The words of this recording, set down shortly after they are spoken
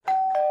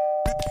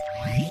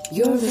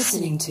You're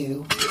listening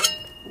to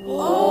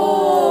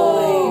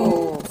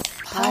Whoa!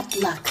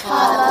 Potluck.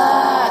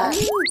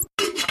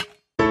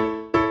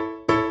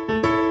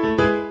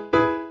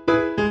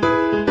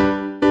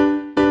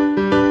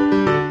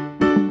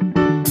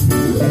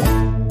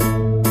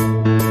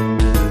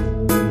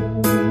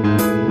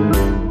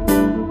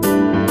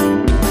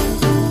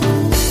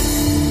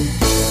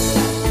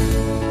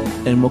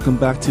 And welcome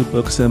back to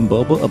Books and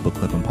Boba, a book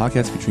club and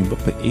podcast featuring book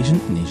by Asian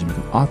and Asian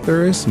American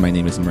authors. My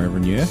name is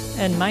Marvin Yue.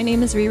 And my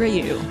name is Rira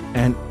Yu.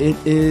 And it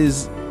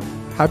is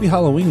Happy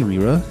Halloween,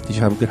 Rira. Did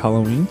you have a good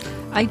Halloween?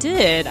 I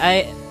did.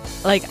 I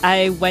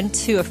went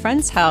to a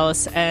friend's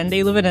house, and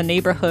they live in a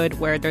neighborhood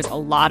where there's a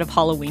lot of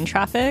Halloween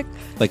traffic.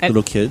 Like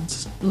little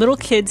kids? Little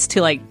kids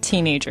to like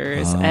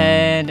teenagers.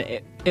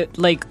 And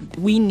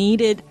we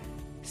needed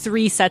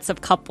 3 sets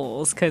of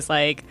couples because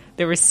like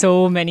there were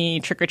so many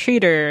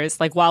trick-or-treaters.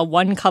 Like while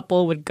one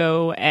couple would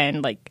go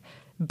and like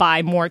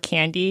buy more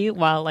candy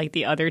while like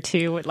the other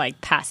 2 would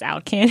like pass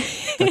out candy.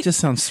 That just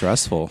sounds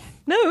stressful.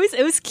 No,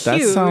 it was cute.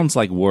 That sounds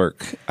like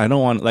work. I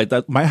don't want like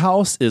that. My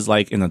house is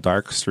like in a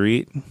dark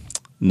street.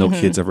 No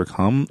kids ever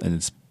come, and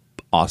it's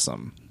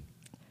awesome.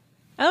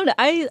 I don't know.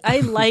 I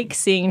like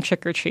seeing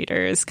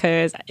trick-or-treaters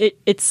because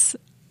it's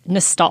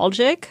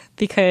nostalgic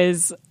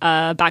because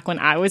back when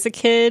I was a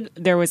kid,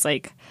 there was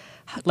like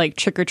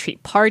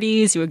trick-or-treat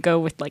parties. You would go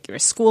with like your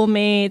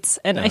schoolmates,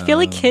 and I feel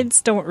like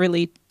kids don't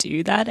really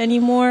do that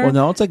anymore. Well,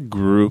 now it's like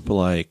group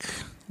like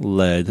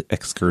led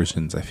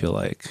excursions, I feel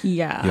like.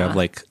 Yeah. You have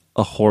like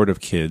a horde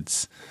of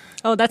kids.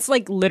 Oh, that's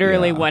like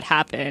literally what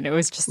happened. It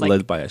was just like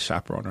led by a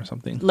chaperone or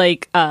something.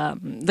 Like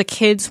the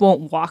kids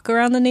won't walk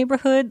around the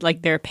neighborhood.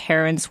 Like their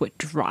parents would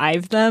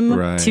drive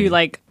them to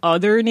like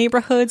other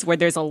neighborhoods where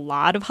there's a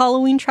lot of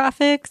Halloween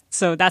traffic.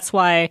 So that's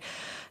why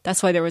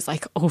there was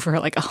like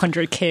over like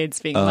 100 kids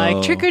being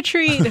like trick or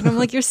treat, and I'm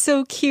like, you're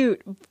so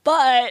cute,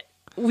 but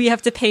we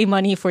have to pay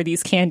money for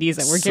these candies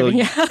that we're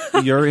giving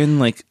out. You're in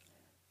like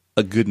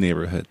a good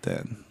neighborhood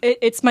then.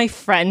 It's my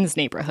friend's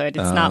neighborhood.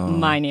 It's not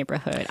my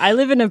neighborhood. I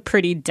live in a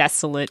pretty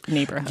desolate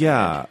neighborhood.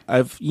 Yeah,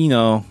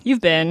 You've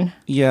been.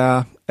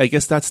 Yeah, I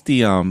guess that's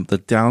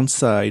the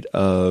downside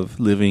of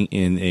living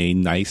in a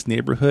nice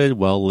neighborhood,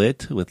 well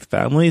lit with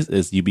families,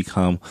 is you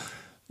become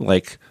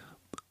like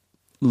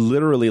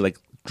literally like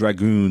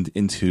dragooned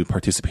into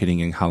participating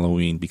in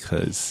Halloween,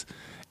 because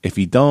if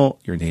you don't,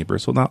 your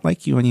neighbors will not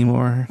like you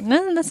anymore.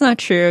 No, that's not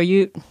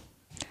true.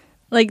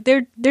 Like,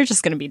 they're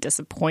just going to be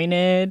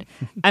disappointed.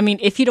 I mean,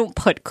 if you don't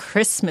put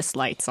Christmas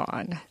lights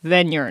on,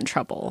 then you're in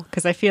trouble.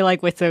 Because I feel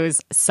like with those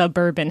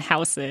suburban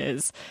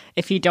houses,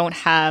 if you don't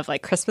have,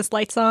 like, Christmas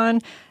lights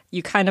on,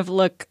 your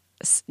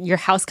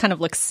house kind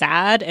of looks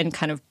sad and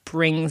kind of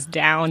brings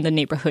down the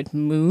neighborhood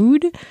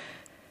mood.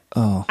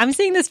 Oh. I'm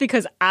saying this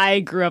because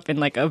I grew up in,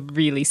 like, a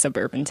really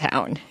suburban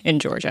town in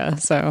Georgia,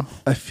 so.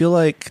 I feel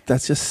like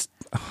that's just,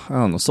 I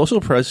don't know,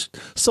 social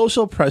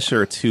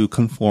pressure to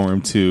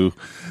conform to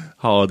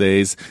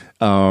holidays.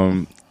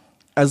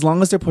 As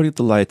long as they're putting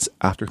the lights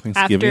after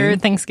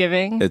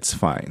Thanksgiving, it's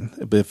fine.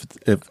 But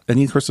if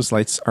any Christmas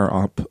lights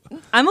are up,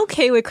 I'm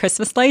okay with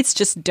Christmas lights.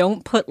 Just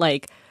don't put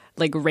like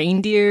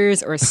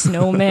reindeers or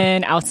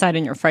snowmen outside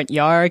in your front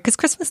yard, because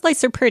Christmas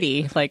lights are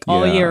pretty like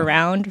all year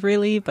round,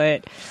 really.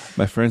 But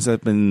my friends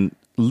have been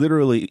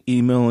literally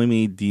emailing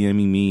me,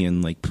 DMing me,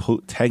 and like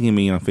tagging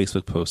me on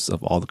Facebook posts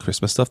of all the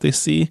Christmas stuff they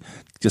see,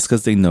 just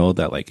because they know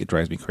that like it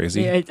drives me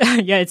crazy.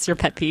 Yeah, it's your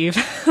pet peeve.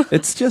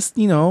 It's just,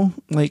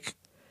 like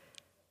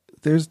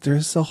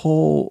there's a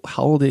whole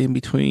holiday in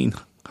between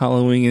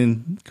Halloween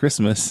and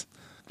Christmas.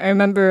 I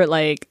remember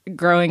like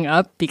growing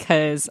up,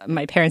 because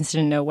my parents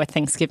didn't know what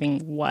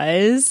Thanksgiving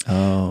was.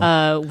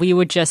 We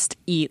would just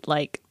eat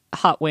like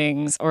hot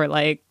wings or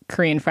like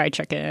Korean fried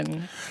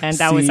chicken, and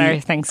that was our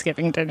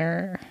Thanksgiving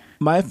dinner.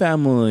 My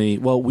family,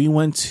 we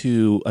went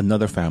to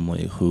another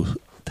family who,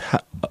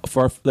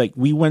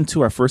 we went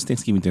to our first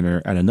Thanksgiving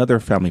dinner at another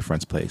family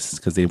friend's place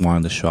because they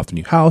wanted to show off the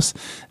new house,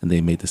 and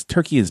they made this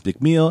turkey, this big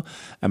meal,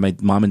 and my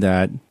mom and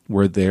dad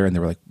were there, and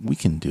they were like, we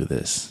can do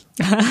this.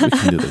 We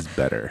can do this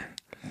better.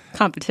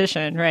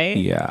 Competition, right?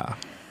 Yeah.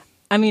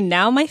 I mean,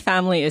 now my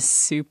family is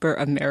super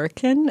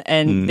American,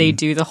 and they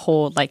do the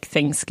whole like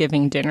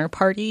Thanksgiving dinner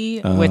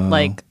party with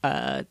like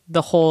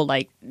the whole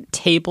like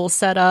table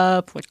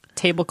setup with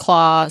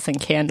tablecloths and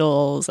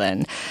candles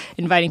and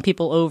inviting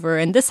people over.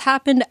 And this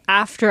happened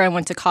after I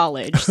went to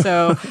college.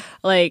 So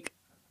like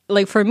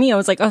for me, I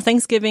was like, oh,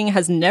 Thanksgiving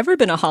has never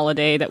been a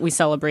holiday that we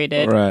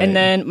celebrated. Right. And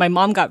then my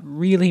mom got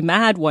really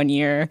mad one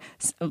year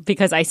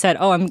because I said,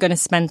 oh, I'm going to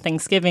spend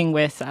Thanksgiving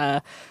with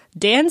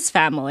Dan's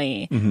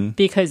family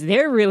because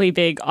they're really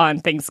big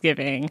on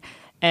Thanksgiving.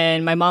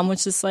 And my mom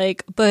was just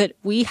like, but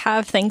we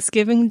have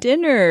Thanksgiving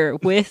dinner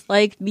with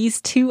like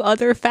these 2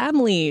 other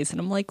families. And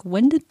I'm like,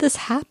 when did this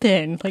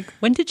happen? Like,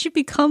 when did you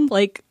become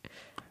like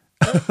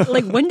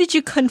when did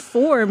you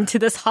conform to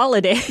this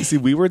holiday? See,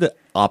 we were the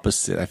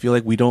opposite. I feel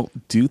like we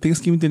don't do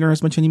Thanksgiving dinner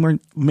as much anymore,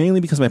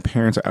 mainly because my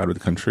parents are out of the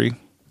country.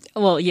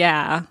 Well,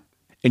 yeah.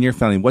 In your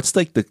family, what's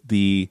like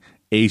the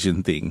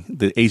Asian thing,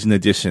 the Asian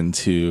addition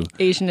to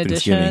Asian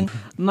Thanksgiving? edition.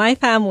 My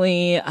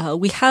family,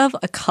 we have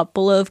a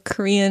couple of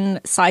Korean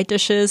side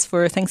dishes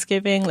for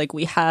Thanksgiving. Like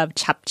we have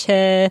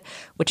japchae,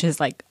 which is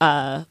like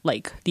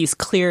these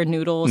clear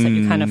noodles that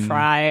you kind of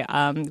fry.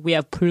 We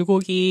have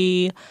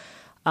bulgogi,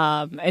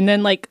 and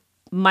then like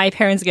my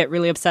parents get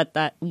really upset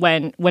that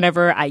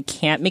whenever I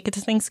can't make it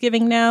to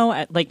Thanksgiving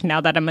now, now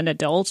that I'm an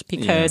adult,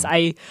 because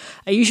I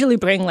usually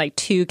bring like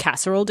 2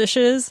 casserole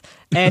dishes,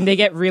 and they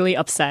get really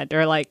upset.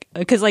 They're like,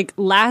 because like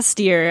last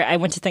year I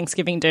went to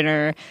Thanksgiving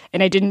dinner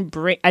and I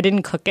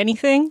didn't cook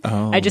anything.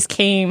 I just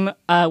came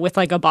with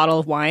like a bottle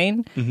of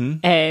wine,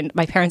 and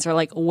my parents were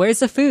like, "Where's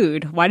the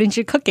food? Why didn't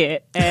you cook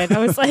it?" And I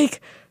was like.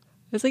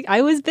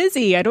 I was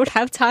busy. I don't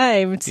have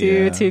time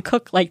to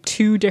cook like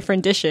 2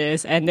 different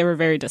dishes, and they were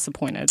very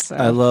disappointed. So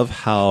I love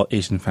how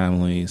Asian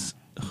families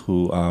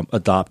who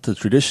adopt the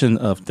tradition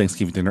of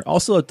Thanksgiving dinner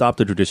also adopt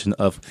the tradition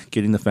of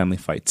getting the family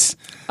fights.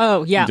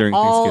 Oh yeah, during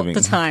all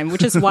Thanksgiving. the time,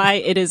 which is why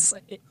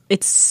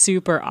it's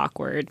super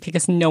awkward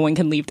because no one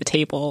can leave the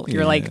table.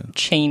 You're like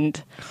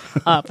chained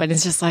up, and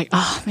it's just like,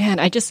 oh man,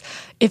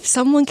 if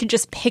someone could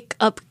just pick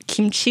up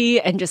kimchi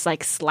and just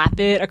like slap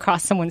it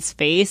across someone's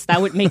face,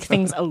 that would make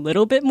things a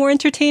little bit more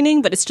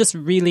entertaining. But it's just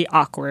really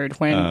awkward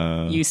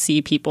when you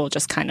see people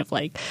just kind of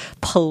like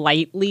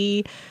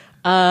politely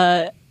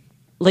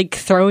like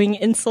throwing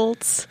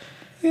insults.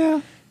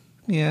 Yeah.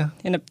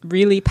 In a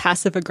really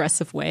passive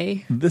aggressive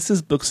way. This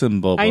is Books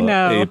and Boba, I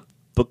know. a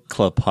book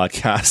club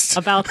podcast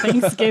About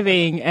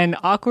Thanksgiving and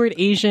awkward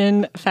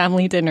Asian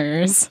family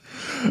dinners.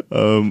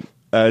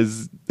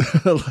 As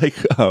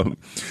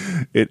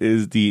it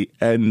is the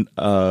end.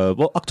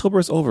 October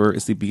is over.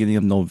 It's the beginning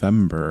of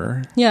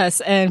November. Yes,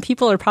 and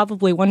people are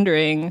probably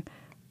wondering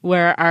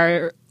where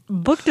our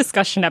book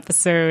discussion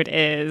episode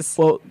is.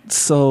 Well,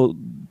 so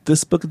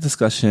this book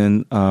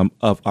discussion of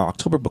our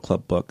October book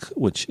club book,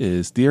 which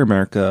is Dear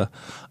America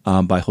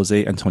by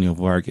Jose Antonio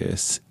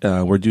Vargas.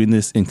 We're doing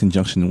this in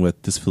conjunction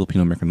with This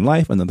Filipino American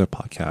Life, another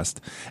podcast.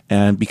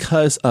 And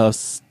because of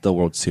the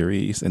World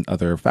Series and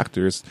other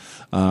factors,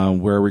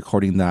 we're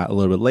recording that a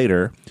little bit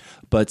later.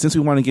 But since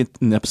we want to get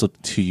an episode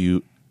to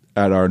you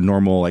at our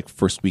normal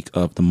first week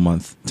of the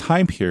month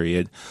time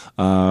period,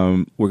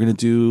 we're going to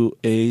do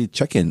a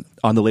check-in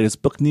on the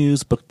latest book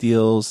news, book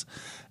deals,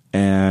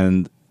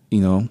 and,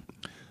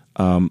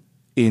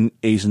 in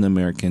Asian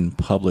American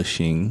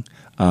publishing,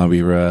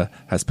 Rira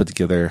has put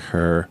together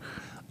her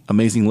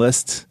amazing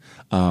list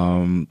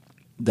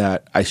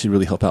that I should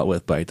really help out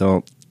with, but I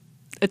don't.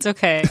 It's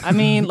okay. I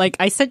mean,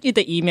 I sent you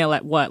the email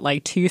at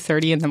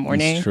 2:30 in the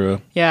morning? That's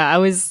true. Yeah, I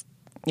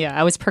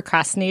was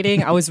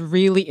procrastinating. I was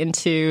really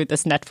into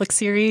this Netflix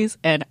series,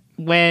 and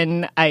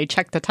when I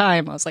checked the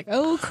time, I was like,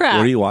 "Oh crap!"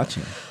 What are you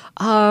watching?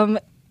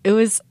 It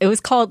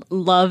was called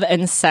Love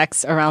and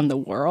Sex Around the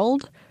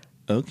World.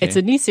 Okay. It's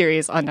a new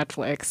series on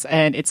Netflix,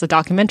 and it's a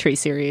documentary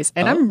series.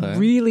 And I'm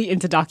really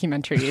into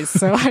documentaries,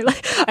 so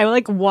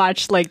I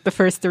watched the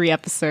first 3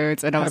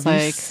 episodes, and I was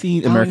Have you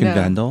seen American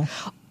Vandal?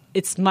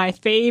 It's my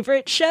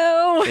favorite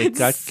show. It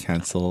got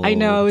canceled. I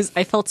know.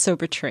 I felt so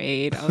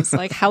betrayed. I was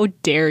like, "How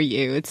dare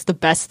you? It's the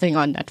best thing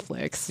on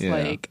Netflix."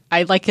 Yeah.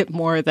 I like it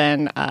more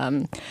than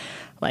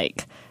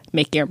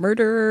Making a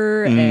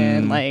Murderer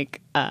and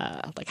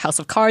House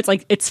of Cards.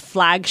 Its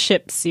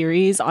flagship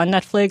series on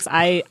Netflix.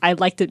 I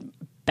liked it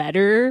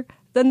better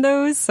than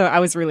those, so I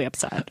was really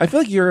upset. I feel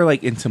like you're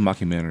into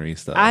mockumentary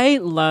stuff. I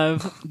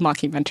love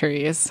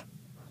mockumentaries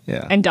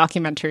and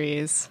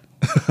documentaries.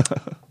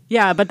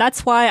 Yeah, but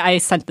that's why I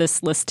sent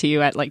this list to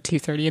you at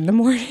 2:30 in the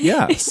morning.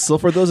 Yeah. So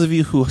for those of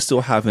you who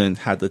still haven't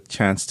had the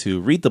chance to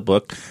read the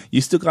book,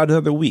 you still got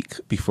another week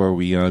before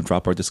we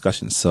drop our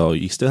discussion. So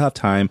you still have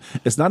time.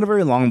 It's not a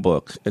very long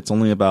book. It's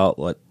only about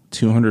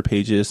 200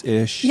 pages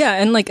ish.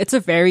 Yeah, and it's a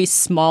very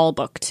small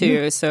book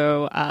too.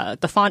 So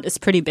the font is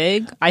pretty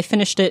big. I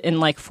finished it in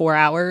 4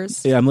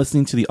 hours. Yeah, I'm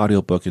listening to the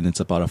audiobook and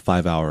it's about a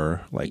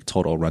 5-hour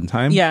total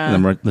runtime. Yeah.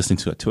 And I'm listening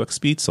to it at 2x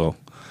speed, so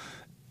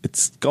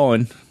it's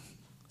going.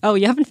 Oh,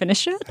 you haven't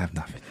finished it? I have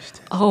not finished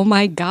it. Oh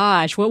my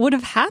gosh, what would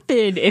have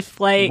happened if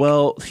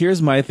Well,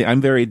 here's my thing. I'm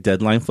very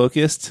deadline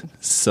focused,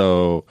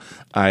 so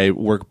I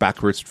work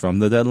backwards from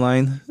the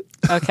deadline.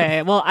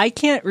 Okay, well, I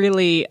can't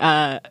really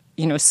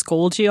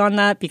scold you on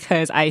that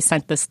because I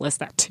sent this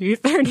list at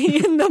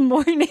 2:30 in the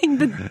morning,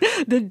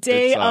 the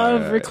day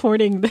of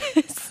recording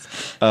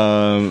this.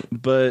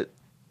 But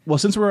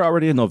since we're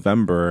already in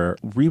November,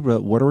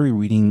 Rira, what are we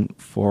reading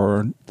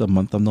for the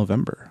month of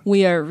November?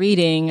 We are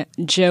reading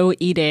Joe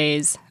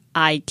Ide's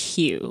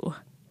IQ.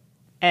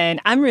 And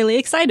I'm really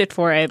excited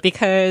for it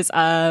because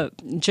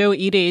Joe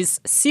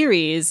Ide's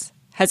series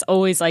has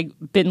always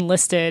been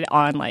listed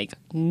on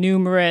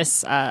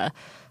numerous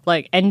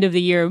end of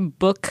the year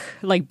book,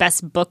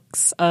 best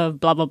books of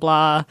blah blah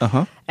blah.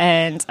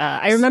 And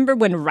I remember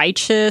when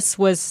Righteous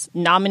was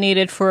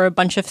nominated for a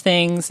bunch of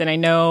things, and I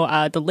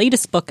know the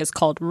latest book is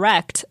called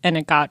Wrecked, and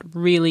it got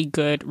really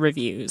good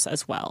reviews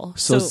as well.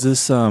 So is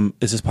this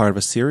part of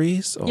a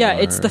series? Or? Yeah,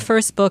 it's the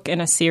first book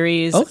in a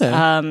series.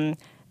 Okay.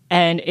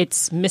 And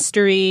it's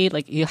mystery.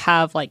 You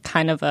have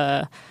kind of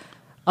a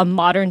a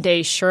modern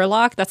day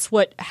Sherlock. That's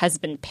what has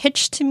been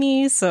pitched to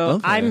me. So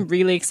Okay. I'm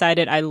really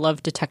excited. I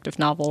love detective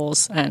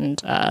novels,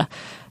 and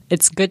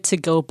it's good to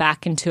go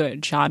back into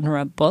a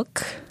genre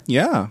book.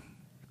 Yeah.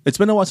 It's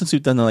been a while since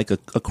we've done like a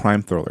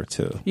crime thriller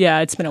too. Yeah,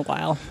 it's been a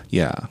while.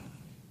 Yeah.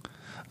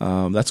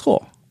 That's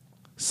cool.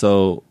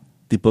 So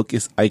the book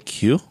is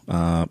IQ,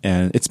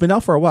 and it's been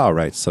out for a while,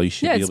 right? So you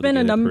should Yeah, be it's able to been a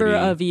get it number pretty-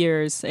 of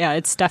years. Yeah,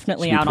 it's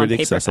definitely should be out on pretty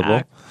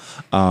paperback.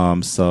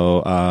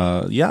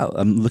 Yeah,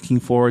 I'm looking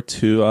forward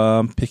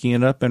to picking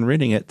it up and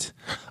reading it.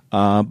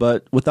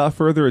 But without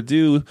further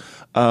ado,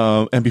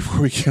 and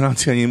before we get on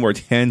to any more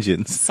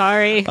tangents,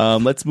 Sorry.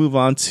 let's move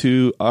on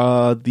to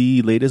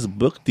the latest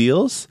book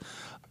deals.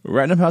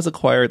 Random House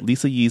acquired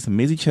Lisa Yi's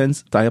Maisie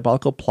Chen's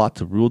diabolical plot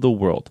to rule the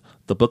world.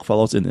 The book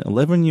follows an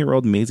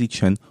 11-year-old Maisie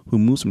Chen who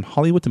moves from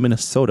Hollywood to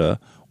Minnesota,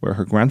 where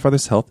her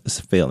grandfather's health is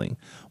failing.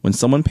 When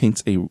someone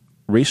paints a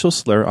racial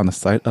slur on the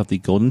site of the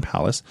Golden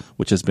Palace,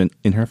 which has been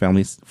in her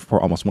family for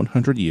almost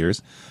 100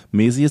 years,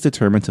 Maisie is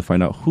determined to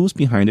find out who's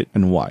behind it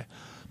and why.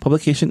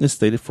 Publication is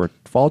slated for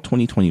fall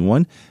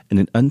 2021, and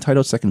an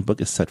untitled second book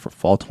is set for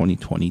fall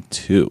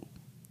 2022.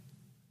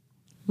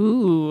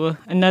 Ooh,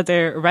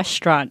 another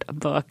restaurant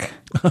book.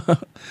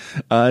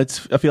 I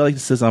feel like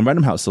this is on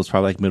Random House, so it's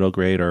probably like middle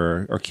grade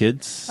or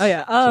kids. Oh,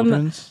 yeah.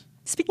 Children's.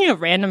 Speaking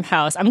of Random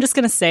House, I'm just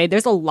going to say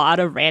there's a lot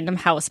of Random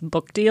House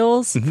book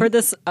deals Mm-hmm. for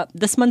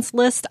this month's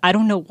list. I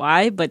don't know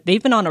why, but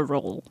they've been on a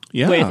roll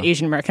Yeah. with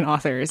Asian American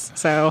authors.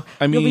 So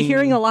I you'll be mean,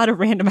 hearing a lot of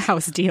Random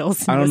House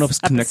deals. I don't know if it's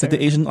connected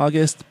to Asian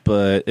August,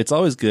 but it's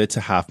always good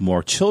to have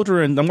more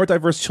more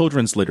diverse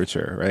children's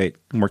literature, right?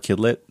 More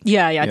kidlit.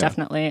 Yeah,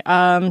 definitely.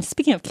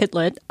 Speaking of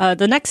Kidlit,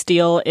 the next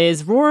deal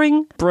is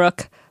Roaring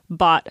Brook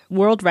bought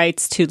world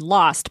rights to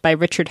Lost by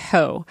Richard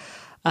Ho.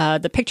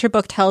 The picture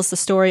book tells the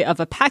story of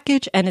a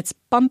package and its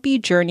bumpy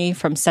journey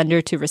from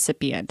sender to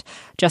recipient.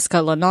 Jessica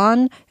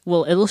Lanon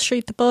will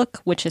illustrate the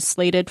book, which is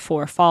slated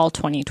for fall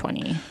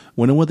 2020.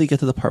 When will they get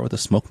to the part with the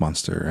smoke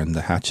monster and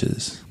the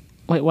hatches?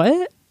 Wait,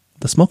 what?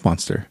 The smoke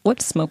monster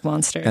What smoke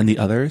monster? and the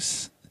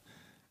others?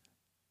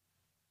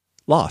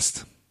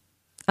 Lost.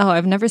 Oh,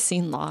 I've never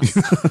seen Lost.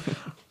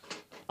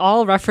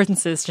 All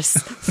references just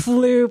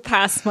flew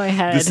past my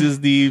head. This is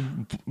the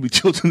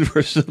children's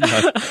version.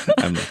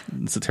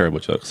 It's a terrible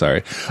joke.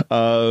 Sorry.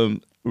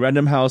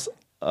 Random House.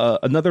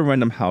 Another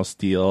Random House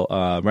deal.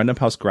 Random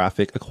House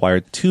Graphic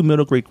acquired 2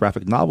 middle grade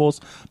graphic novels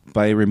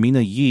by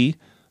Ramina Yi.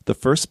 The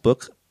first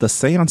book, The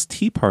Seance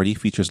Tea Party,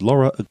 features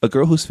Laura, a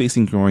girl who's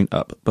facing growing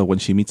up. But when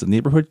she meets a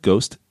neighborhood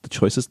ghost, the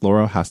choices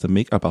Laura has to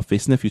make about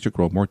facing the future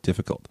grow more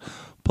difficult.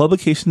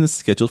 Publication is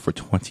scheduled for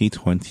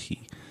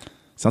 2020.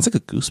 Sounds like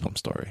a Goosebumps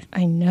story.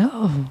 I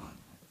know.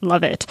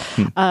 Love it.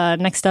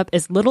 Next up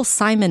is Little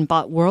Simon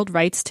bought world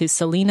rights to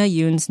Selena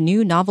Yoon's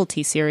new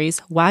novelty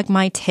series, Wag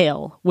My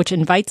Tail, which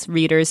invites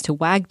readers to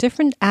wag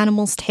different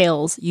animals'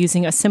 tails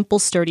using a simple,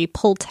 sturdy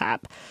pull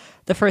tab.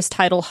 The first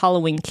title,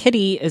 Halloween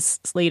Kitty, is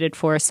slated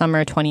for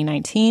summer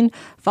 2019,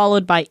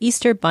 followed by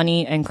Easter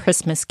Bunny and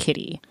Christmas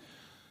Kitty.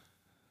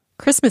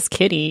 Christmas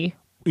Kitty?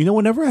 You know,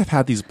 whenever I've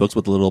had these books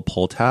with little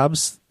pull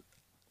tabs,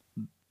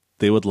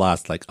 they would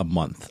last like a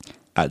month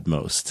at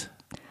most.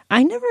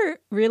 I never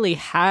really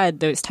had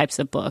those types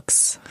of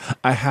books.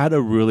 I had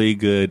a really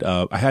good,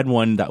 I had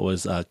one that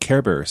was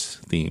Care Bears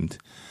themed.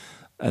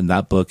 And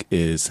that book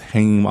is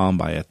hanging on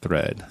by a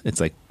thread. It's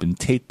like been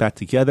taped back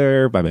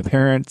together by my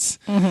parents.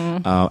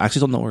 I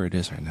actually don't know where it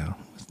is right now.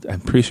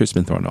 I'm pretty sure it's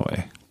been thrown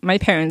away. My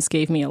parents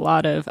gave me a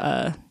lot of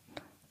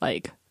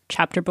like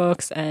chapter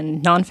books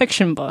and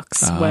nonfiction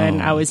books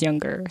when I was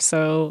younger.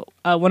 So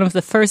one of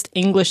the first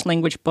English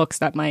language books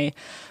that my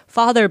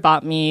father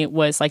bought me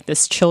was like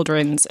this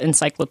children's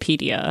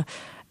encyclopedia.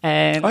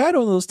 And I had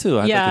one of those too.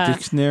 I had like a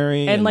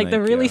dictionary. And like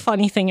the really yeah.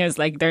 funny thing is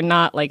like they're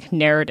not like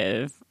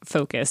narrative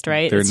focused,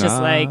 right? They're it's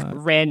just like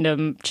not.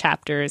 random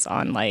chapters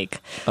on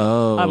like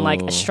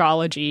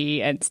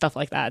astrology and stuff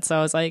like that. So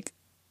I was like,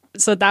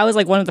 so that was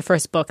like one of the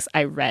first books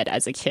I read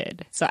as a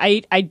kid. So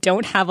I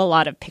don't have a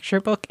lot of picture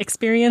book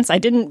experience. I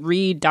didn't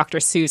read Dr.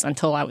 Seuss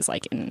until I was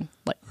like in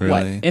like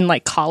Really? in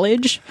like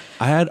college.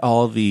 I had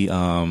all the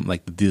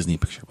like the Disney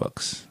picture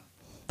books,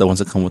 the ones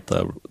that come with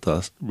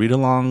the read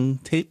along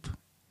tape.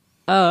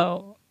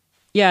 Oh,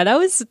 yeah, that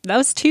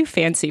was too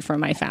fancy for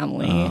my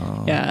family.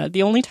 Yeah,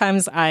 the only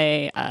times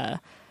I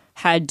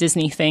had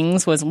Disney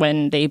things was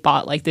when they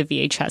bought like the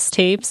VHS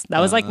tapes. That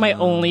was like my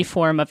only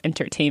form of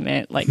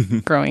entertainment, like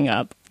growing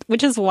up,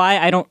 which is why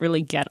I don't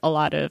really get a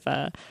lot of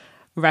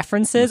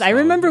references. I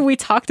remember we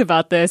talked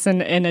about this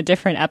in a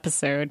different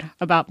episode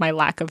about my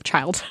lack of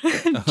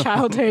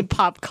childhood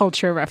pop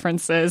culture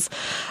references.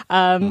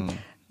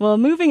 Well,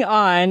 moving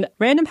on,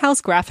 Random House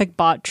Graphic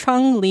bought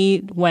Trung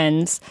Lee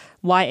Wen's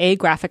YA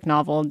graphic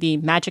novel, The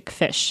Magic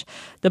Fish.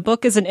 The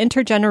book is an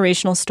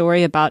intergenerational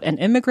story about an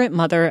immigrant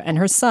mother and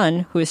her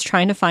son who is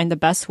trying to find the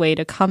best way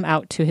to come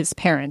out to his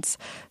parents.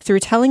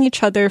 Through telling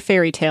each other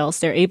fairy tales,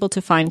 they're able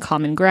to find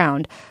common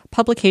ground.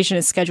 Publication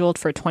is scheduled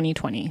for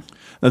 2020.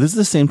 Now, this is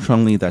the same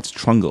Trung Lee that's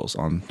Trungles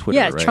on Twitter,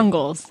 Yeah, right?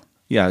 Trungles.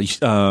 Yeah. You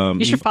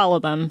should follow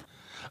them.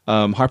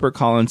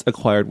 HarperCollins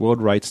acquired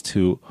world rights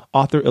to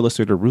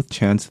author-illustrator Ruth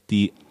Chan's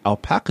The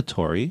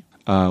Alpacatory,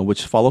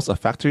 which follows a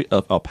factory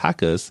of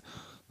alpacas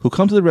who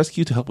come to the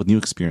rescue to help with new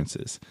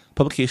experiences.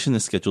 Publication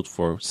is scheduled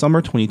for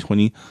summer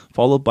 2020,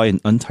 followed by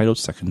an untitled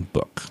second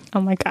book.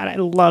 Oh my God, I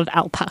love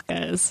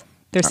alpacas.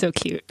 They're so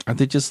cute. Aren't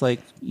they just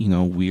like,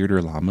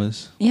 weirder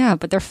llamas? Yeah,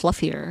 but they're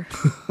fluffier.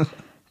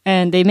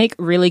 And they make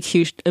really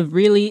cute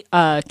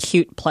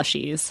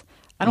plushies.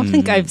 I don't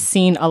think I've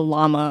seen a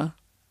llama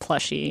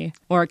plushie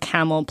or a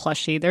camel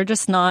plushie. They're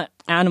just not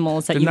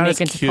animals that They're you not make as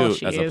into cute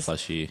plushies. as a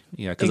plushie.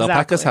 Yeah, because Exactly.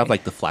 alpacas have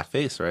like the flat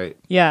face, right?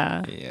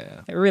 Yeah.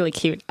 Yeah. They're really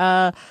cute.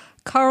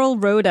 Carl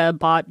Rhoda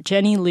bought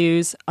Jenny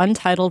Liu's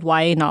untitled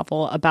YA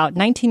novel about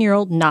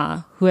 19-year-old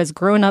Na, who has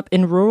grown up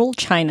in rural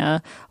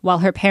China while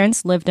her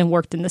parents lived and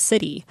worked in the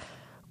city.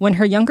 When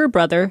her younger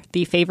brother,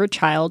 the favorite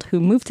child who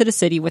moved to the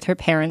city with her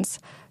parents,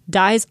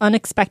 dies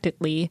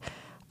unexpectedly,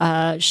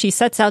 she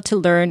sets out to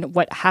learn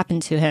what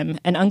happened to him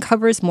and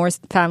uncovers more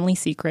family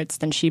secrets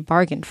than she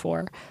bargained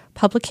for.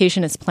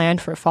 Publication is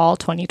planned for fall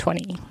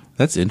 2020.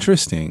 That's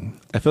interesting.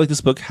 I feel like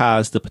this book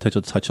has the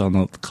potential to touch on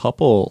a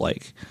couple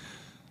like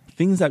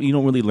things that you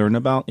don't really learn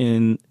about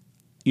in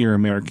your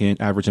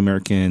average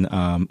American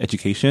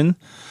education,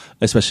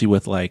 especially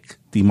with like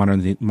the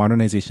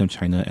modernization of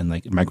China and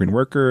like migrant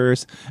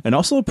workers. And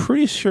also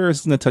pretty sure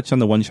it's going to touch on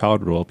the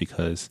one-child rule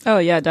because... Oh,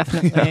 yeah,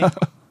 definitely.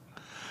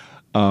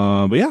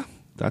 but yeah,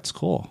 that's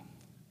cool.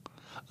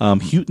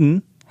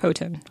 Houghton.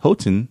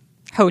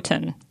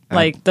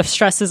 Like the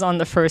stress is on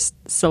the first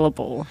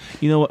syllable.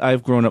 You know what?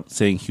 I've grown up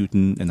saying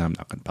Houghton, and I'm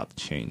not about to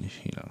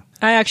change,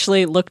 I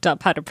actually looked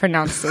up how to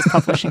pronounce this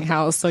publishing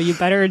house, so you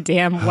better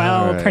damn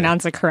well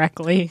pronounce it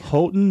correctly.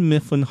 Houghton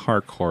Mifflin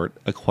Harcourt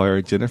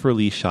acquired Jennifer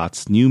Lee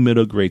Schott's new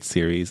middle grade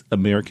series,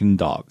 American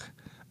Dog,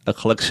 a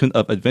collection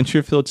of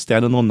adventure-filled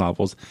standalone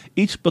novels.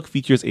 Each book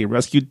features a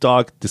rescued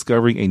dog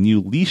discovering a new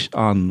leash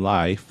on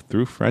life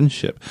through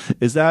friendship.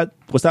 Was that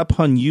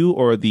pun you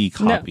or the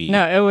copy?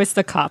 No, it was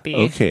the copy.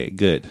 Okay,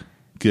 good.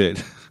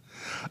 Give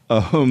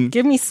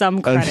me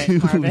some credit, a new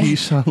Marvin.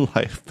 leash on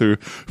life through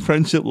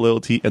friendship,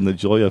 loyalty, and the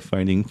joy of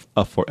finding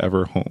a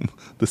forever home.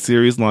 The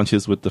series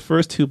launches with the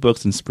first 2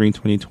 books in spring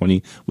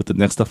 2020, with the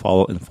next to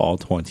follow in fall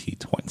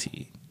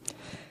 2020.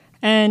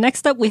 And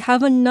next up, we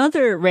have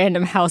another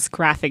Random House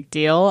graphic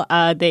deal.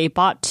 They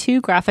bought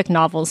 2 graphic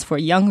novels for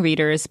young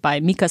readers by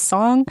Mika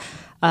Song,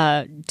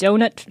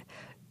 Donut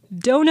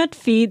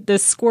Feed the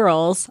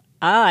Squirrels.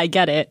 I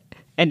get it.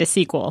 And a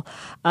sequel.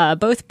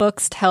 Both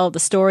books tell the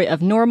story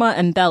of Norma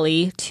and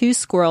Belly, 2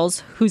 squirrels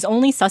whose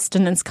only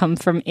sustenance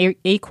comes from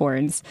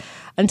acorns,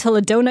 until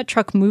a donut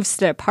truck moves to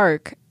their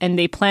park and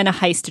they plan a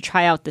heist to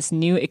try out this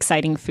new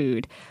exciting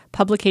food.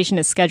 Publication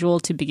is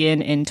scheduled to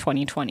begin in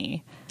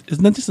 2020.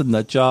 Isn't that just a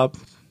nut job?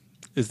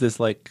 Is this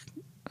like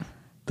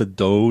the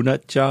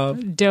donut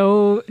job?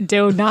 Do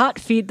not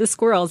feed the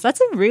squirrels. That's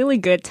a really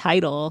good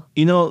title.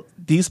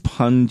 These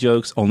pun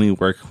jokes only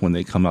work when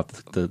they come out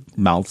the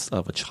mouths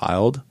of a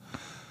child.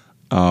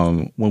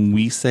 When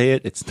we say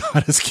it, it's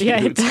not as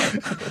cute. Yeah,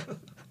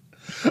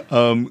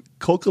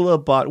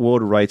 Kokila bought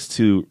world rights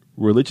to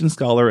religion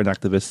scholar and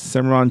activist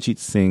Simranjit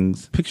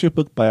Singh's picture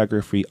book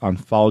biography on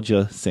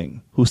Falja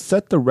Singh, who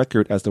set the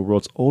record as the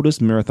world's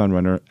oldest marathon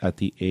runner at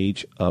the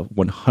age of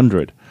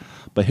 100.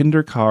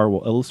 Bahinder Kaur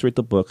will illustrate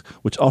the book,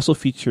 which also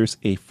features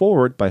a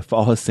foreword by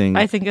Falja Singh.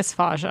 I think it's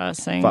Falja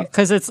Singh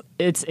because it's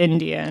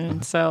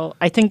Indian. So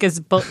I think it's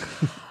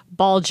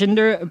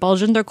Baljinder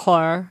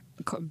Kaur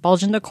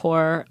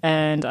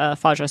and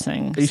Falja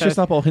Singh. Are you sure it's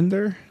not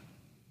Balhinder?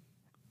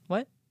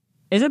 What?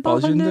 Is it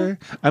Balhinder?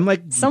 I'm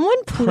like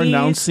someone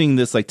pronouncing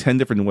this like 10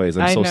 different ways.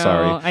 I'm so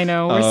sorry. I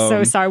know. We're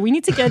so sorry. We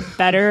need to get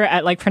better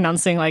at like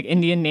pronouncing like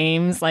Indian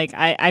names. Like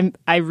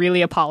I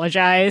really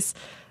apologize.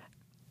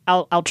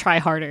 I'll try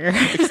harder.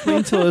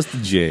 Explain to us the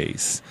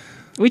J's.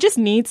 We just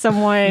need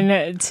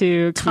someone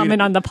to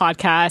comment on the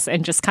podcast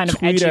and just kind of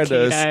tweet educate at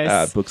us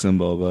at Books and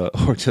Boba,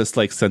 or just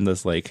like send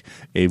us like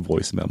a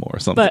voice memo or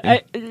something.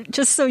 But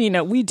just so you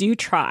know, we do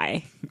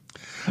try.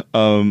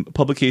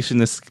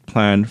 Publication is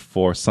planned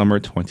for summer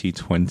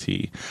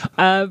 2020.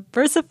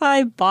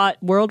 Versify bought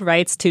world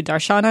rights to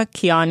Darshana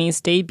Kiani's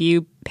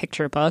debut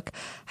picture book,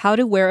 How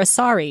to Wear a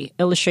Sari,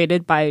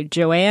 illustrated by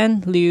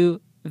Joanne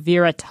Liu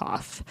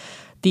Viratov.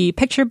 The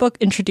picture book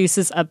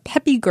introduces a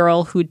peppy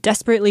girl who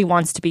desperately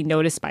wants to be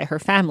noticed by her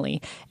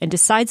family and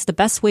decides the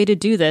best way to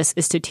do this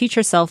is to teach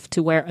herself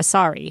to wear a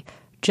sari,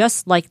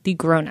 just like the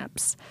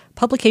grown-ups.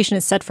 Publication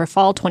is set for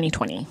fall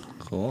 2020.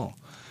 Cool.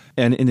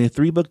 And in a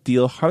 3-book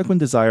deal, Harlequin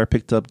Desire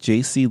picked up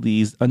J.C.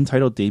 Lee's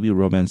untitled debut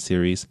romance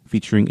series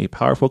featuring a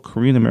powerful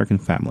Korean-American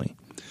family.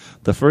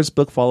 The first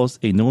book follows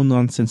a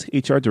no-nonsense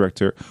HR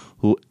director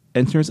who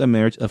enters a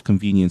marriage of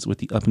convenience with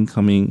the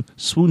up-and-coming,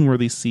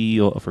 swoon-worthy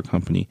CEO of her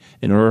company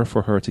in order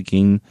for her to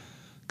gain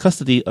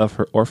custody of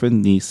her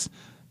orphaned niece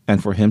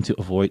and for him to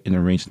avoid an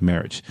arranged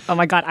marriage. Oh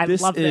my God, I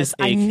love this.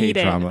 I need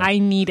it. I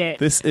need it.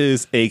 This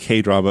is a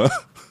K-drama.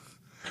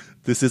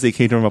 This is a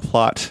K-drama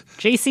plot.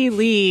 JC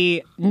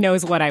Lee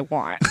knows what I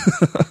want.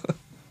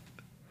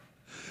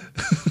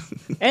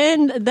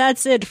 And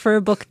that's it for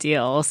a book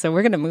deal. So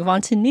we're going to move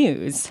on to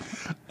news.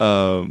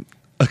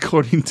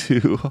 According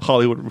to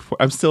Hollywood Report,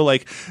 I'm still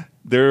like,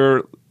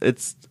 are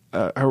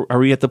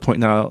we at the point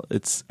now?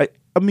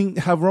 I mean,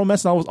 have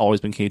romance novels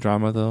always been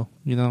K-drama though?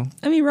 You know?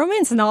 I mean,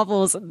 romance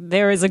novels,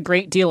 there is a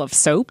great deal of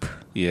soap.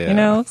 Yeah. You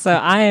know? So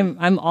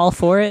I'm all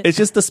for it. It's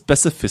just the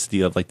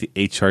specificity of like the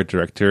HR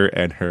director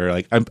and her.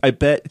 Like, I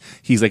bet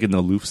he's like an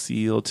aloof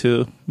CEO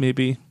too,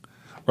 maybe,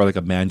 or like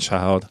a man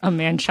child. A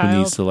man who child.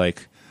 needs to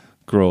like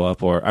grow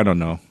up, or I don't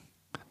know.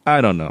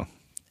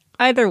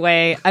 Either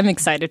way, I'm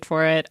excited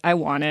for it. I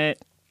want it.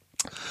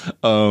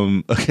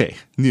 Okay,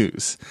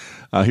 news.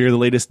 Here are the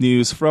latest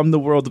news from the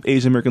world of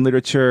Asian American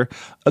literature.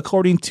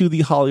 According to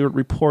the Hollywood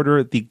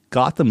Reporter, the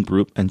Gotham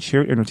Group and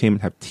Cherry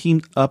Entertainment have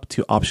teamed up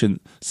to option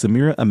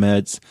Samira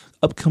Ahmed's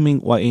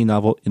upcoming YA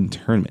novel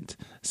Internment.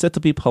 Set to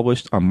be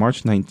published on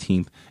March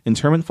 19th,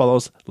 Internment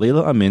follows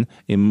Layla Amin,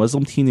 a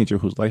Muslim teenager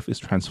whose life is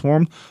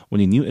transformed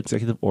when a new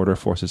executive order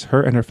forces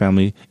her and her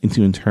family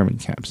into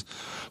internment camps.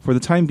 For the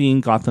time being,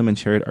 Gotham and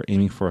Cherry are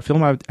aiming for a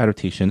film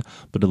adaptation,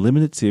 but a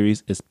limited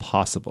series is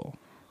possible.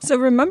 So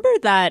remember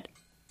that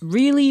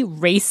really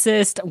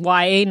racist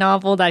YA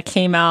novel that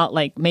came out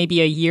like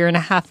maybe a year and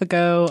a half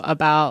ago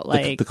about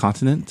like The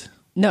Continent?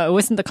 No, it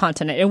wasn't The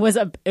Continent.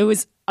 It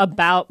was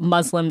about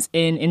Muslims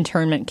in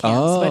internment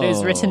camps, but it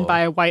was written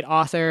by a white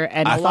author,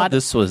 and I thought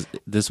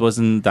this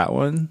wasn't that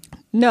one.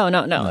 No.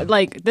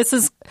 Like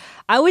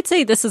I would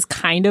say this is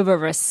kind of a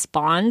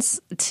response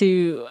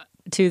to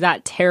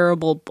that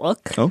terrible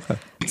book. Okay.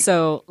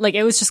 So like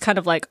it was just kind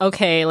of like,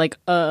 okay, like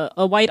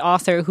a white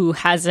author who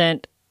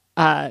hasn't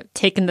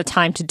taken the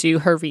time to do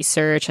her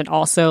research and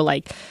also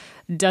like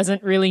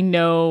doesn't really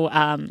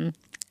know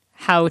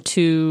how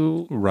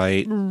to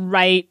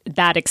write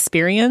that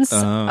experience.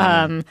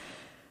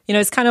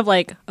 It's kind of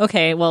like,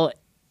 okay, well,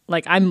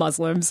 like I'm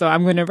Muslim, so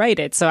I'm going to write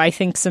it. So I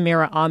think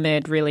Samira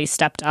Ahmed really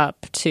stepped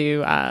up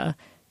to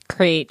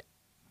create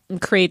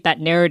that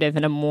narrative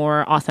in a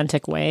more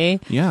authentic way.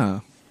 Yeah.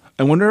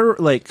 I wonder,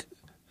 like,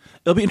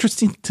 it'll be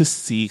interesting to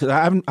see, because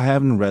I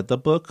haven't read the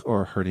book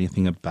or heard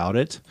anything about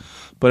it,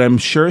 but I'm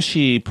sure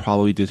she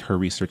probably did her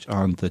research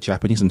on the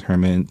Japanese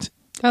internment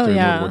during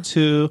World War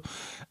II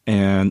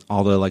and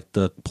all the like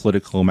the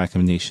political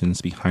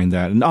machinations behind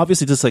that, and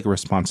obviously just like a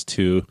response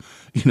to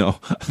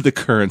the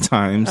current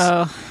times.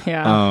 Oh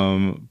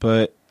yeah.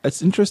 But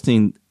it's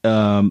interesting,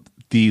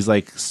 these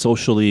like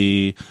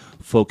socially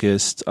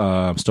focused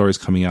stories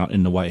coming out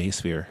in the YA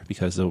sphere,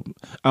 because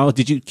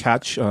did you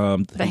catch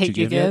The Hate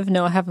You Give?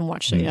 No, I haven't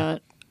watched it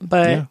yet.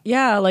 But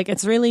yeah, like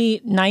it's really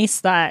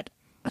nice that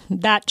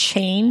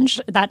change,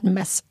 that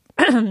message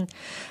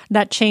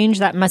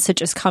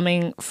is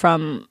coming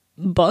from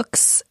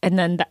books, and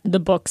then the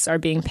books are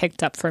being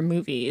picked up for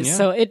movies. Yeah.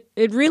 So it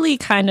really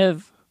kind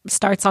of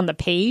starts on the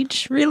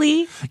page,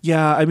 really.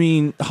 Yeah, I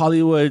mean,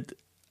 Hollywood,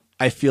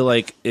 I feel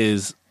like,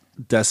 is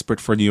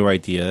desperate for new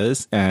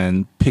ideas,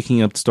 and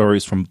picking up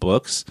stories from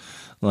books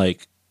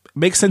like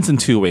makes sense in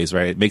two ways,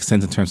 right? It makes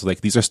sense in terms of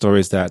like these are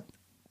stories that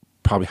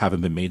probably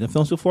haven't been made in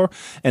films before,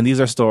 and these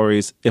are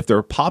stories, if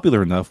they're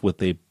popular enough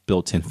with a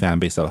built-in fan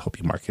base, that'll help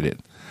you market it,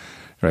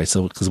 right?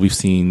 So because we've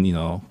seen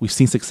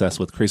success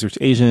with Crazy Rich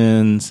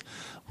Asians,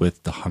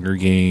 with The Hunger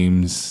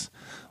Games,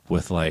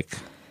 with like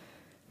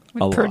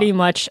pretty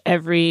much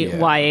every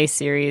YA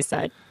series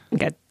that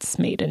gets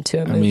made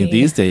into a movie. I mean,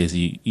 these days,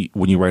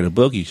 when you write a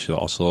book, you should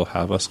also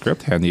have a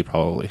script handy,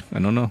 probably. I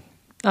don't know.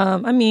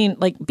 I mean,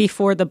 like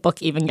before the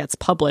book even gets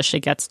published,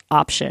 it gets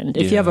optioned.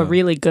 If you have a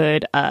really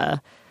good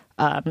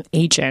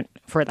agent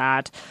for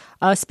that.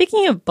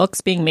 Speaking of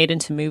books being made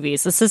into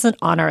movies, this isn't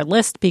on our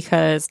list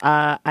because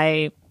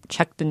I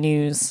checked the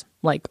news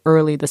like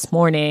early this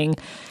morning.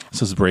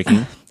 So it's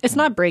breaking? It's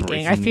not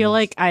breaking. I feel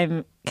like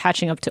I'm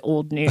catching up to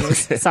old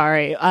news. Okay.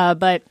 Sorry.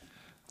 But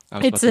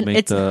it's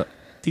No.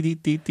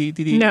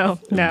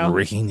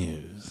 Breaking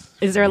news.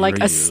 Is there like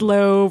a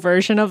slow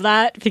version of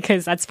that?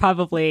 Because that's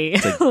probably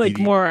like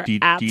more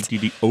apt.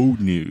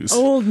 Old news.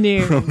 Old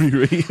news.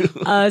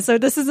 So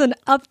this is an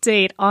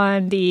update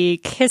on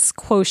the Kiss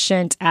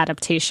Quotient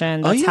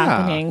adaptation that's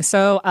happening.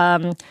 So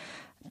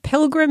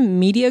Pilgrim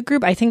Media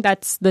Group, I think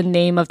that's the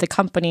name of the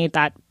company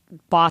that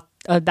bought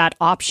that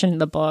optioned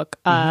the book.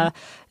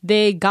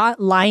 They got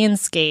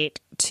Lionsgate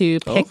to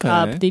pick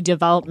up the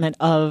development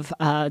of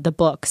the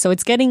book. So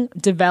it's getting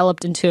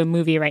developed into a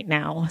movie right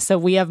now. So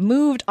we have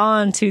moved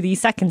on to the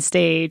second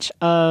stage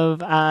of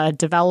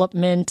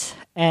development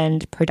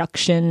and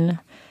production.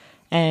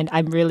 And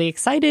I'm really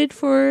excited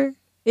for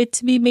it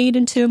to be made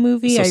into a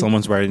movie. So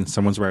someone's writing the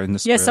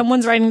script. Yeah,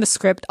 someone's writing the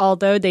script,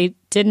 although they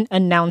didn't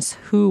announce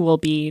who will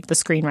be the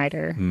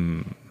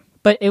screenwriter.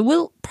 But it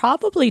will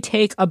probably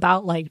take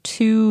about like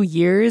 2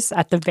 years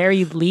at the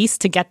very least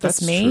to get this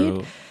made.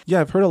 True.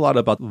 Yeah, I've heard a lot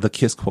about the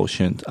Kiss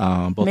Quotient.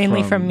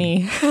 Mainly from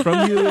me.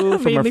 From you,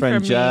 from our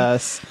friend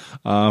Jess.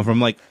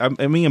 From like,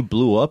 I mean, it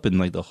blew up in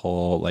like the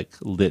whole like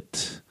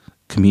lit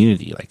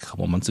community like a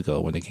couple months ago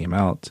when it came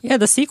out. Yeah,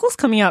 the sequel's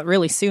coming out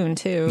really soon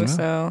too. Yeah.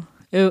 So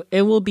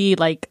it will be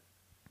like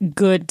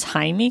good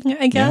timing,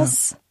 I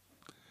guess.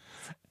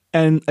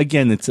 And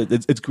again,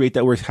 it's great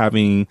that we're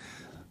having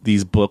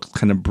these books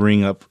kind of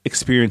bring up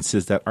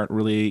experiences that aren't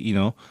really,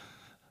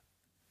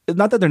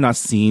 not that they're not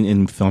seen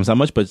in films that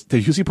much, but they're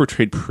usually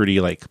portrayed pretty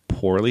like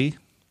poorly.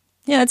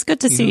 Yeah, it's good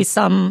to see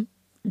some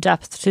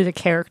depth to the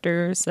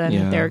characters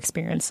and their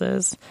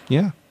experiences.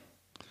 Yeah.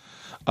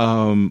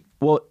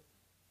 Well,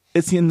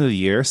 it's the end of the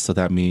year, so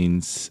that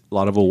means a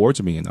lot of awards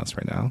are being announced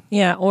right now.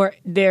 Yeah, or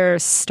they're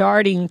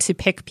starting to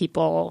pick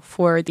people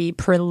for the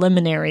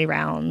preliminary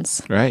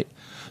rounds. Right.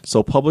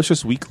 So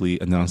Publishers Weekly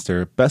announced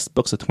their best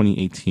books of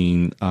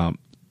 2018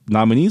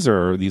 nominees,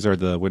 or these are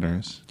the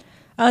winners?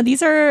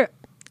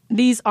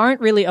 These aren't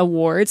really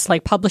awards.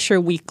 Like Publisher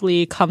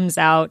Weekly comes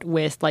out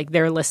with like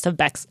their list of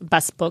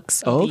best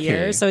books of the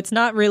year. So it's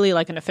not really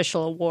like an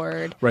official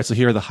award. Right. So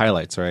here are the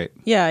highlights, right?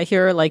 Yeah,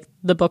 here are like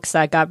the books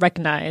that got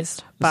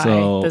recognized by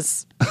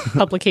this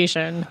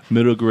publication.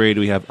 Middle grade,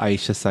 we have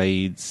Aisha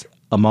Saeed's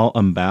Amal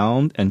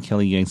Unbound and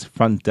Kelly Yang's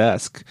Front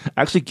Desk.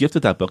 I actually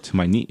gifted that book to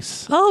my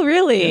niece. Oh,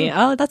 really?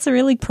 Yeah. Oh, that's a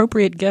really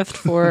appropriate gift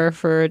for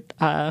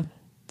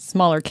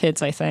smaller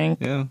kids, I think.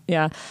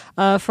 Yeah.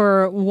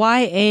 For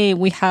YA,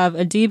 we have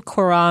Adib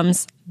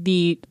Khorram's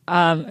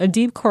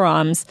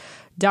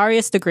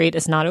Darius the Great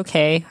is Not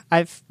Okay.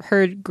 I've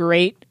heard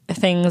great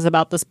things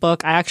about this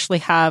book. I actually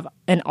have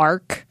an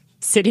ARC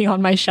sitting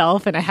on my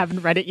shelf and I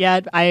haven't read it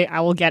yet.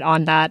 I will get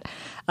on that.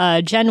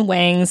 Jen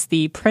Wang's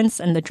The Prince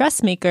and the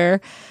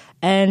Dressmaker,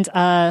 and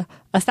A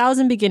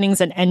Thousand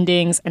Beginnings and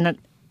Endings, and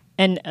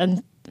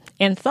an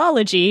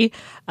anthology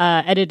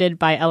edited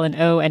by Ellen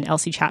O and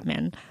Elsie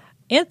Chapman.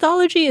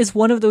 Anthology is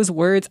one of those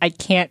words I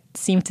can't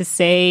seem to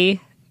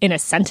say in a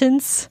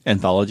sentence.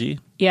 Anthology?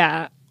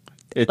 Yeah.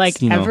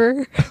 It's,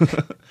 ever.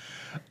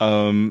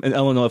 And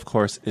Eleanor, of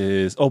course,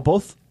 is... Oh,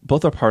 both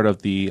are part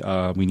of the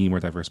We Need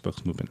More Diverse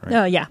Books movement, right?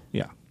 Oh, yeah.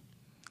 Yeah.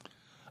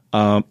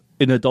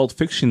 In adult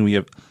fiction, we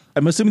have...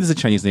 I'm assuming this is a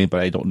Chinese name,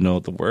 but I don't know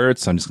the word,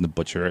 so I'm just going to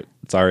butcher it.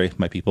 Sorry,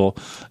 my people.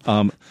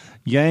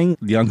 Yang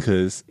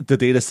Liangke's The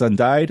Day the Sun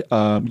Died,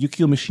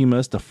 Yukio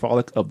Mishima's The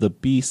Frolic of the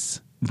Beasts,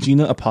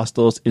 Gina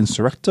Apostol's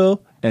Insurrecto,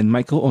 and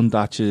Michael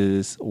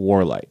Ondaatje's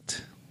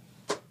Warlight.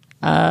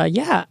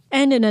 Yeah.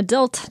 And in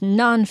adult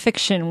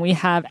nonfiction, we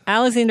have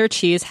Alexander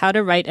Chee's How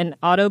to Write an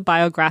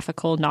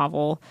Autobiographical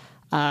Novel,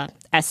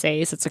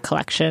 essays. It's a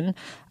collection.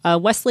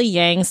 Wesley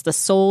Yang's The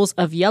Souls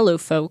of Yellow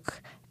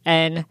Folk,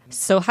 and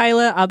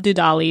Sohaila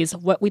Abdudali's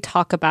What We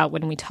Talk About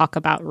When We Talk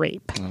About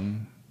Rape.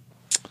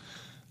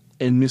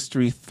 In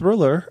mystery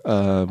thriller,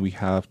 we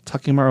have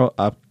Takimaru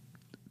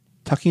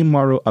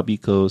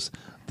Abiko's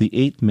The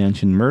Eight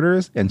Mansion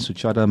Murders and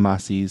Suchata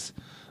Masi's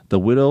The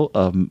Widow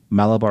of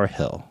Malabar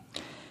Hill.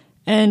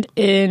 And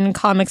in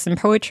comics and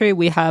poetry,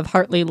 we have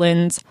Hartley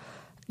Lynn's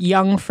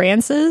Young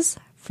Francis?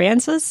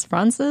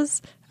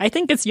 I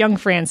think it's Young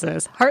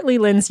Francis. Hartley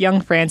Lynn's Young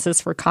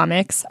Francis for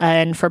comics.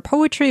 And for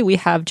poetry, we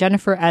have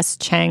Jennifer S.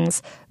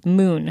 Chang's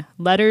Moon,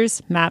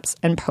 Letters, Maps,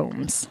 and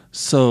Poems.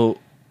 So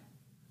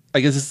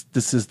I guess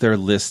this is their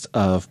list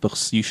of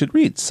books you should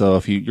read. So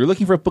if you're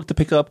looking for a book to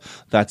pick up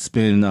that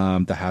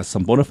has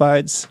some bona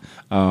fides,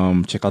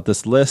 check out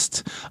this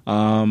list.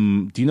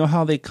 Do you know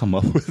how they come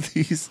up with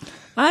these?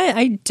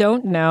 I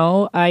don't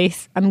know.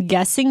 I'm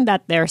guessing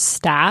that their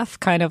staff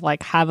kind of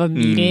like have a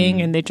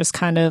meeting and they just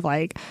kind of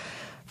like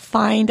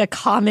find a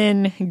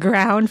common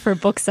ground for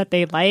books that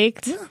they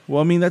liked. Yeah. Well,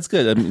 I mean, that's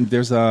good. I mean,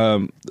 there's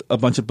a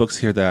bunch of books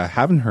here that I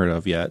haven't heard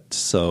of yet.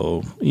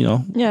 So,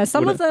 Yeah,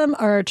 some of them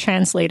are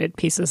translated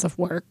pieces of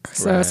work.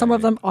 So some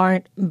of them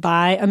aren't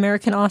by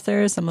American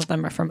authors. Some of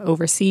them are from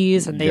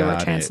overseas and they were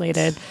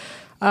translated,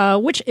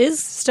 which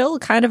is still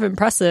kind of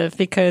impressive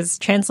because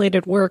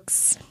translated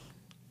works,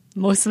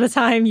 most of the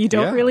time, you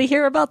don't really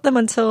hear about them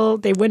until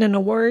they win an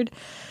award.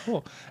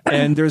 Cool.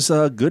 And there's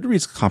a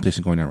Goodreads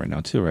competition going on right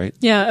now, too, right?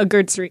 Yeah, a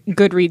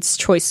Goodreads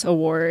Choice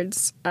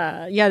Awards.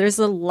 There's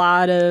a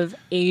lot of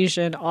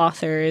Asian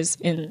authors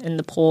in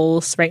the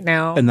polls right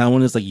now. And that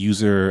one is like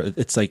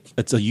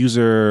it's a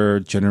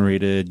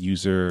user-generated,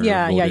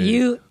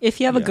 voted. If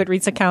you have a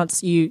Goodreads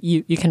account,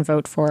 you can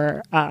vote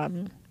for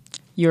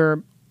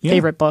your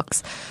favorite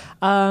books.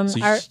 So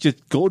you should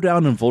just go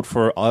down and vote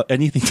for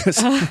anything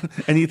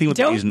anything with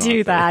don't Asian do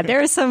author. that.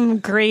 There are some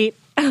great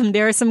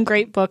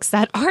books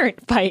that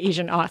aren't by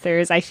Asian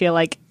authors. I feel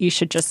like you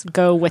should just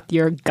go with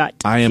your gut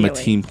I am feeling.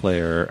 a team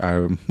player.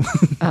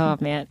 Oh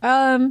man.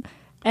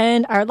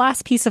 And our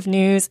last piece of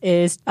news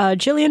is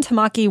Gillian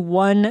Tamaki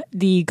won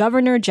the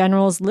Governor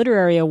General's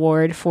Literary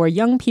Award for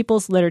Young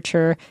People's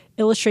Literature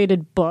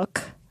Illustrated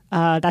Book.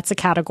 That's a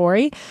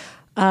category.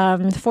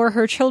 For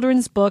her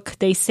children's book,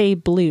 They Say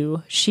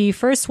Blue. She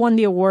first won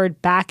the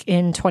award back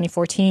in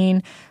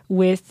 2014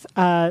 with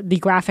the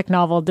graphic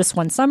novel This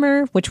One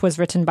Summer, which was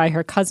written by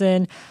her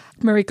cousin,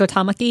 Mariko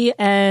Tamaki.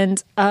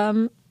 And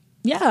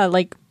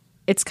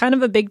it's kind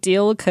of a big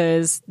deal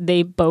because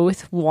they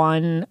both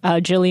won,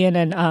 Gillian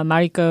and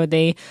Mariko,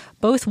 they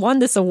both won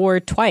this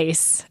award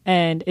twice.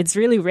 And it's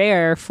really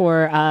rare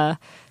for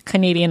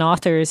Canadian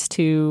authors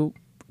to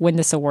win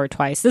this award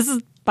twice. This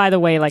is by the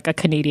way, like a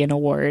Canadian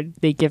award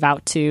they give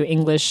out to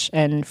English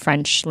and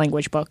French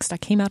language books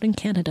that came out in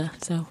Canada.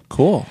 So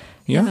Cool.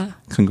 Yeah. Yeah.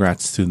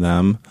 Congrats to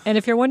them. And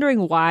if you're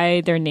wondering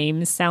why their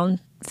names sound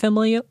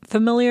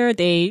familiar,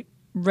 they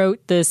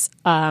wrote this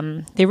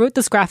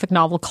graphic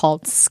novel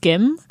called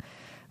Skim,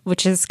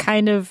 which is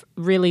kind of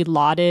really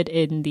lauded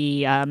in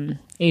the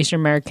Asian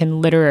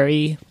American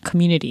literary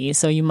community.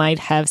 So you might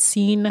have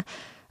seen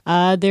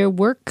their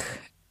work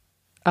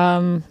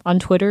on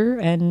Twitter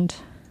and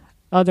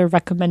other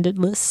recommended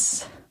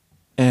lists.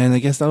 And I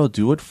guess that'll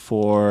do it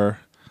for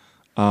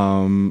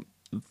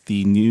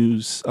the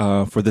news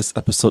for this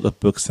episode of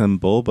Books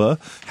and Boba.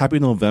 Happy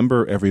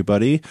November,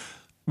 everybody.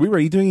 Are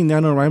you doing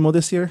NaNoWriMo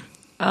this year?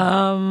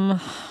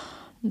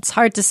 It's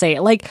hard to say.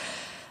 Like,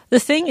 the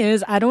thing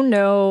is, I don't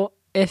know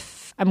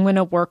if I'm going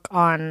to work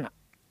on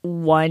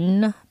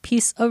one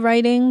piece of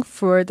writing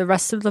for the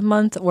rest of the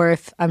month, or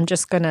if I'm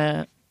just going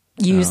to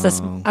use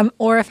this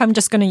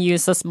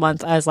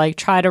month as like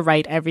try to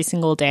write every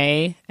single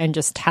day and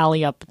just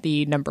tally up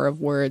the number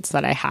of words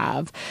that I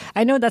have.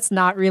 I know that's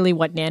not really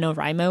what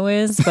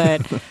NaNoWriMo is,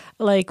 but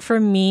like for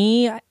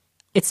me,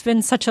 it's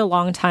been such a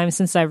long time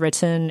since I've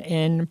written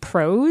in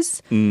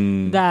prose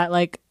that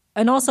like,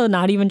 and also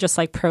not even just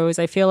like prose,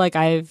 I feel like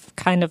I've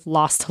kind of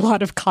lost a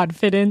lot of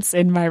confidence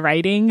in my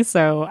writing.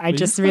 So I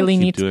just really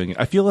need to doing it.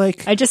 I feel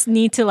like I just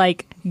need to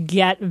like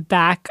get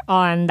back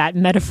on that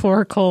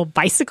metaphorical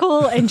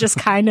bicycle and just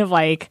kind of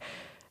like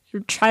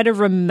try to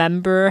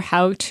remember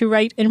how to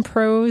write in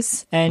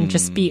prose and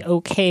just be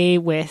okay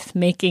with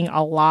making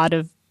a lot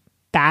of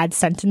bad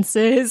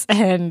sentences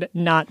and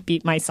not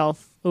beat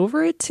myself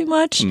over it too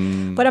much.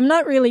 But I'm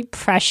not really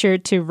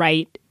pressured to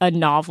write a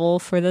novel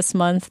for this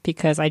month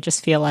because I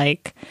just feel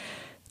like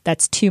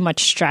that's too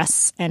much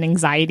stress and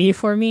anxiety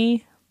for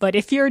me. But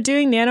if you're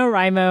doing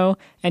NaNoWriMo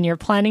and you're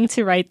planning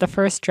to write the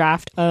first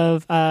draft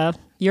of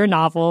your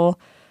novel,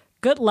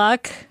 good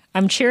luck.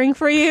 I'm cheering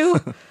for you.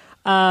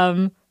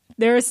 There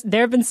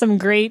have been some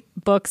great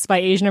books by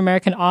Asian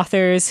American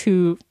authors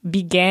who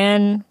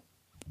began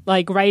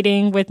like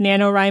writing with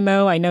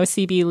NaNoWriMo. I know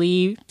C.B.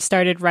 Lee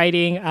started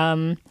writing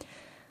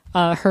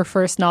her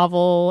first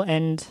novel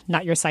and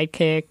Not Your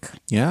Sidekick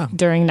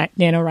during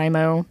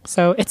NaNoWriMo.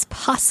 So it's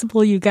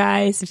possible, you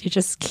guys, if you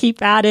just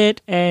keep at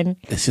it. And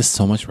it's just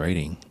so much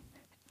writing.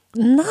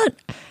 Not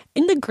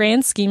in the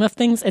grand scheme of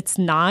things, it's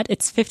not.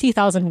 It's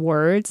 50,000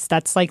 words.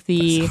 That's like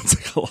the... That sounds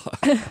like a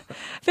lot.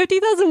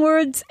 50,000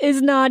 words is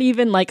not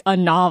even like a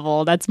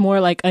novel. That's more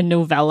like a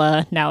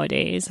novella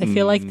nowadays. I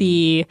feel like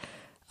the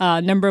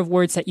number of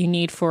words that you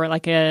need for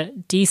like a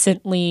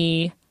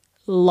decently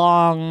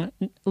long,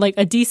 like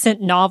a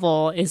decent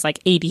novel is like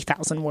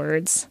 80,000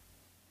 words.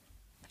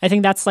 I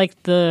think that's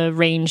like the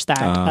range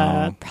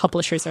that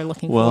publishers are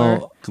looking for.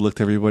 Well, good luck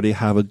to everybody.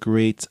 Have a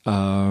great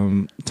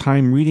time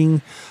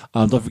reading.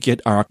 Don't forget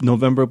our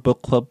November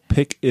book club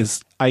pick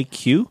is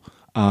IQ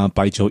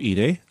by Joe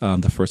Ide,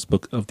 the first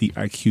book of the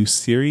IQ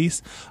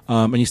series.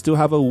 And you still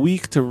have a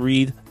week to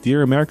read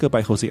Dear America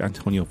by Jose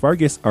Antonio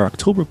Vargas, our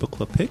October book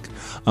club pick,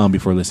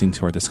 before listening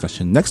to our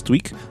discussion next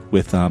week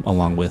with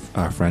along with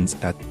our friends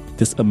at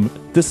This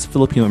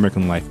Filipino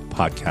American Life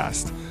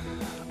podcast.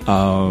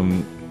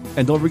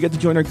 And don't forget to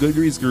join our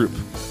Goodreads group.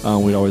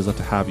 We'd always love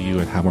to have you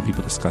and have more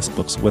people discuss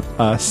books with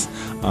us,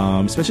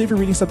 especially if you're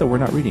reading stuff that we're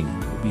not reading.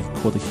 It'd be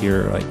cool to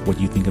hear like what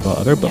you think about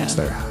other books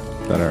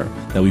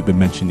that we've been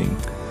mentioning.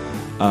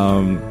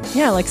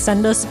 Like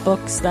send us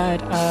books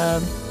that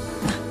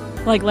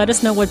like let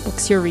us know what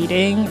books you're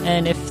reading,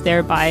 and if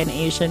they're by an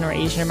Asian or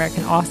Asian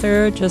American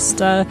author,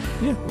 just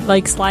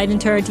like slide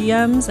into our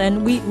DMs,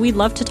 and we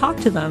love to talk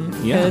to them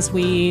because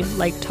we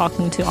like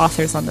talking to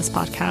authors on this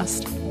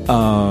podcast.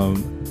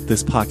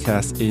 This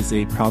podcast is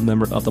a proud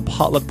member of the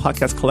Potluck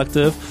Podcast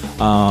Collective,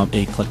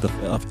 a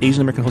collective of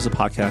Asian American hosted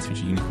podcasts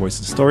featuring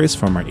voices and stories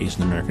from our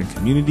Asian American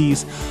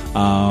communities.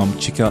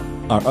 Check out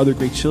our other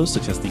great shows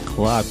such as the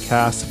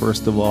Collabcast,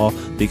 First of All,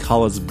 Big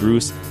Holla's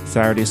Bruce,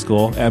 Saturday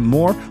School, and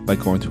more by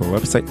going to our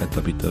website at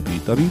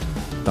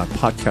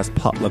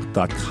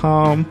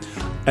www.podcastpotluck.com.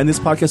 And this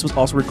podcast was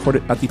also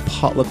recorded at the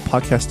Potluck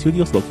Podcast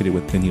Studios, located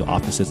within the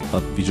offices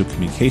of Visual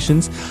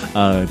Communications.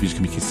 Visual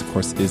Communications, of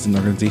course, is an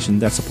organization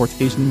that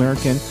supports Asian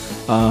American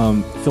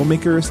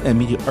filmmakers and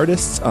media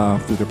artists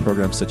through their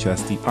programs such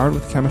as the Art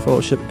with Camera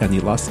Fellowship and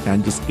the Los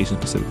Angeles Asian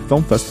Pacific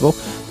Film Festival,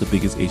 the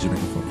biggest Asian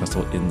American film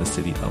festival in the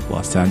city of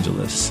Los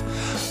Angeles.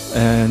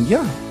 And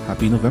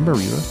happy November,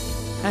 Rita.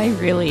 I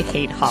really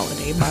hate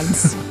holiday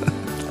months.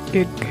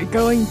 You're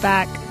going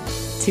back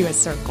to a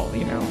circle,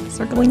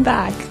 circling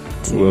back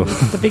to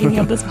the beginning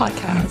of this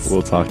podcast.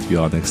 We'll talk to you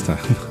all next time.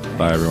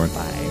 Bye, everyone.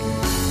 Bye.